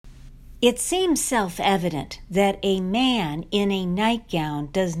It seems self-evident that a man in a nightgown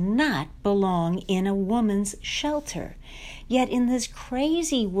does not belong in a woman's shelter. Yet in this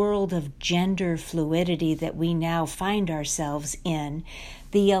crazy world of gender fluidity that we now find ourselves in,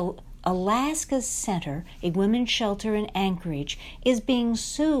 the Alaska Center, a women's shelter in Anchorage, is being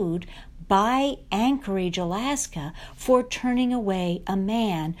sued by Anchorage, Alaska, for turning away a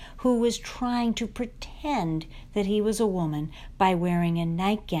man who was trying to pretend that he was a woman by wearing a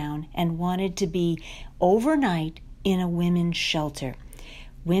nightgown and wanted to be overnight in a women's shelter.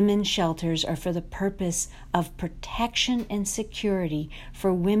 Women's shelters are for the purpose of protection and security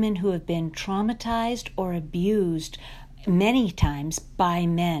for women who have been traumatized or abused many times by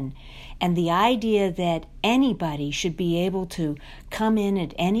men. And the idea that anybody should be able to come in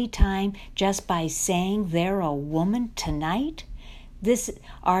at any time just by saying they're a woman tonight,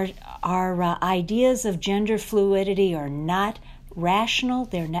 our ideas of gender fluidity are not rational.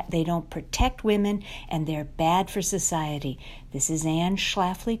 They don't protect women, and they're bad for society. This is Anne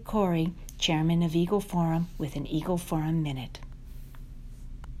Schlafly Corey, chairman of Eagle Forum, with an Eagle Forum Minute.